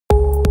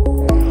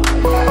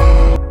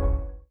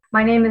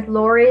My name is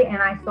Lori, and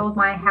I sold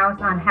my house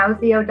on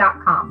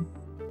Houzeo.com.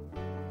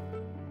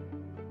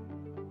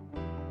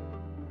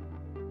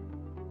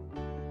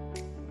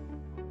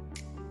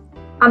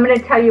 I'm going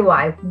to tell you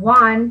why.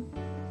 One,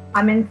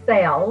 I'm in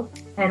sales,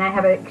 and I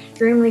have an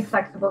extremely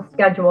flexible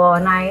schedule,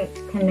 and I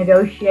can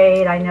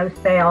negotiate. I know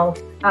sales.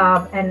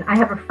 And I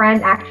have a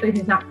friend, actually,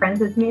 who's not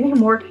friends with me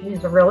anymore.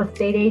 She's a real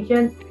estate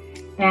agent.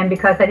 And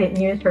because I didn't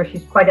use her,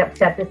 she's quite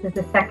upset. This is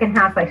the second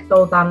house I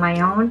sold on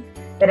my own,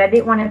 that I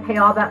didn't want to pay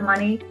all that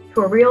money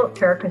to a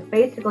realtor, because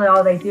basically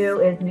all they do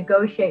is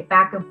negotiate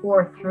back and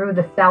forth through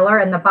the seller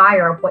and the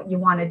buyer of what you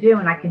want to do.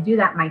 And I could do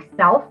that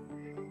myself.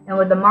 And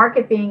with the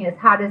market being as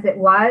hot as it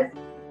was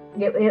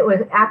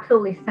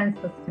absolutely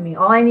senseless to me.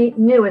 All I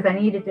knew is I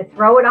needed to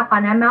throw it up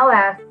on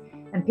MLS,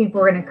 and people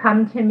were going to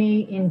come to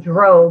me in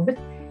droves.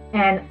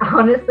 And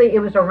honestly, it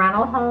was a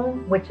rental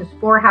home, which is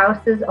 4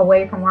 houses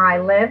away from where I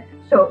live.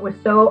 So it was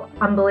so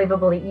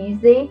unbelievably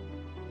easy.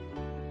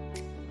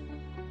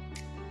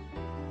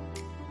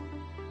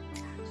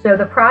 So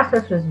the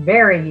process was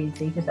very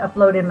easy. Just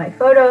uploaded my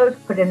photos,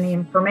 put in the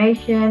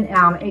information.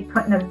 It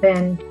couldn't have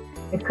been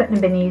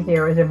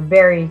easier. It was a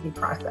very easy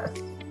process.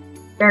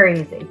 Very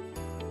easy.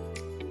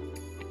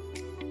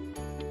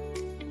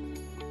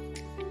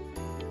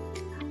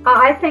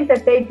 I think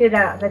that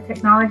the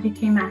technology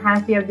team at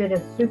Houzeo did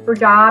a super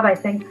job. I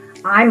think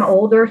I'm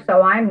older,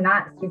 so I'm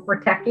not super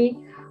techy.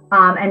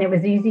 And it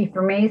was easy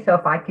for me. So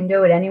if I can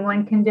do it,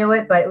 anyone can do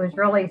it. But it was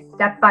really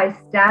step by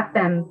step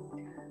and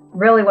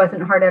really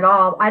wasn't hard at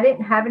all. I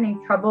didn't have any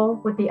trouble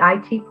with the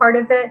IT part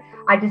of it.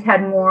 I just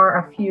had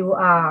a few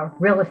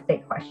real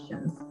estate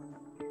questions.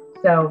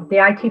 So the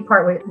IT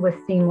part was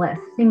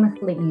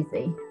seamlessly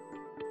easy.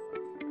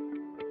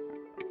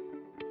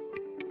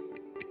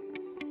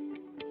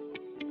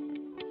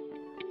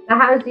 The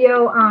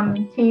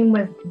Houzeo team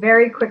was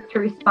very quick to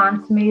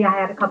respond to me. I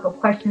had a couple of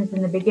questions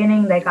in the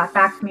beginning. They got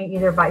back to me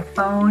either by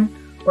phone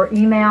or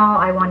email.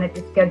 I wanted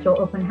to schedule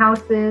open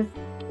houses.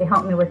 They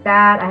helped me with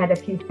that. I had a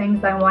few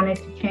things I wanted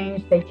to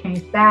change. They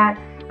changed that.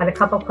 I had a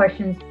couple of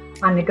questions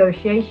on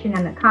negotiation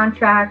and the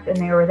contract, and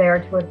they were there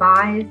to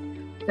advise.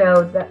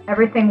 So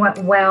everything went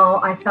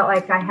well. I felt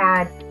like I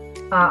had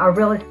a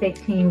real estate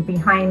team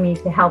behind me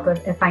to help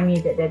if I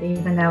needed it,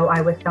 even though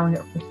I was selling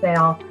it for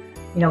sale,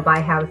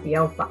 by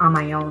Houzeo on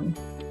my own.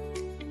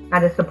 I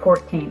had a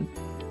support team.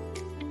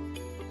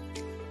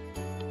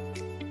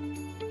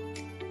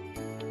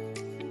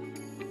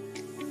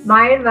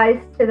 My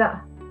advice to the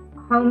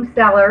home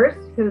sellers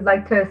who'd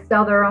like to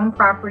sell their own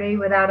property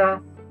without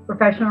a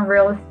professional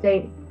real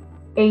estate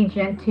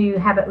agent to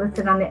have it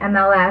listed on the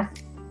MLS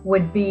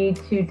would be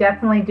to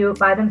definitely do it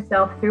by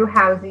themselves through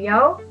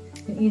Houzeo.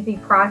 It's an easy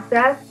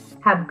process.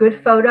 Have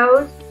good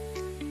photos,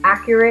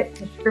 accurate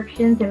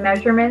descriptions and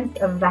measurements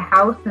of the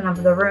house and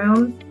of the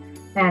rooms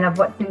and of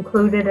what's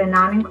included and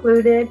not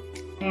included,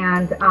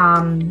 and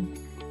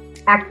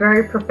act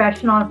very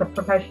professional as a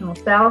professional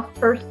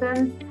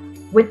salesperson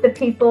with the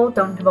people.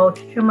 Don't divulge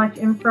too much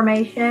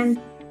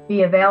information.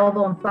 Be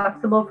available and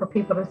flexible for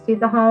people to see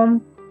the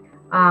home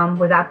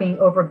without being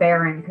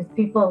overbearing, because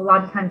people a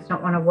lot of times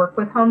don't want to work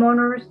with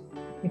homeowners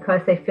because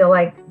they feel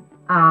like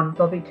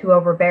they'll be too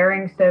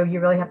overbearing. So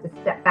you really have to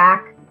step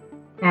back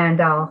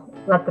and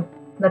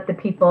let the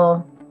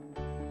people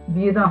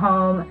view the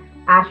home,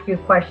 ask you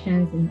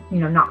questions,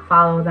 and not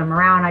follow them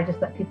around. I just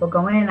let people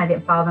go in. I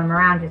didn't follow them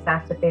around, just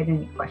asked if they had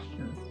any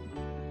questions.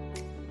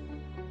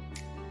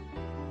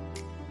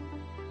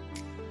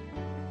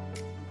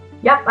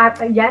 Yep,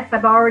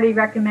 I've already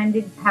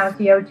recommended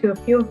Houzeo to a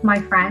few of my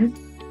friends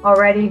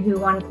already who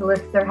wanted to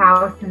list their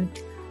house. And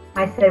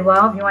I said,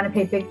 well, if you want to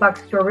pay big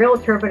bucks to a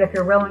realtor, but if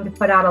you're willing to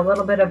put out a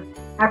little bit of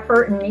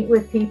effort and meet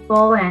with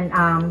people and,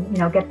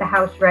 get the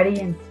house ready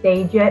and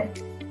stage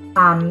it,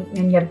 and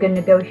you have good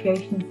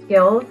negotiation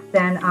skills,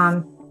 then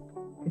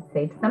you could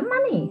save some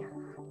money.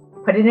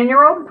 Put it in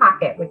your own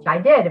pocket, which I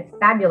did. It's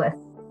fabulous.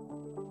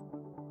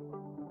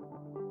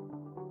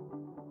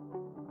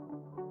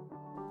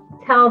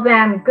 Tell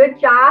them good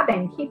job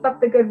and keep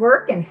up the good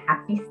work and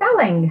happy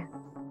selling.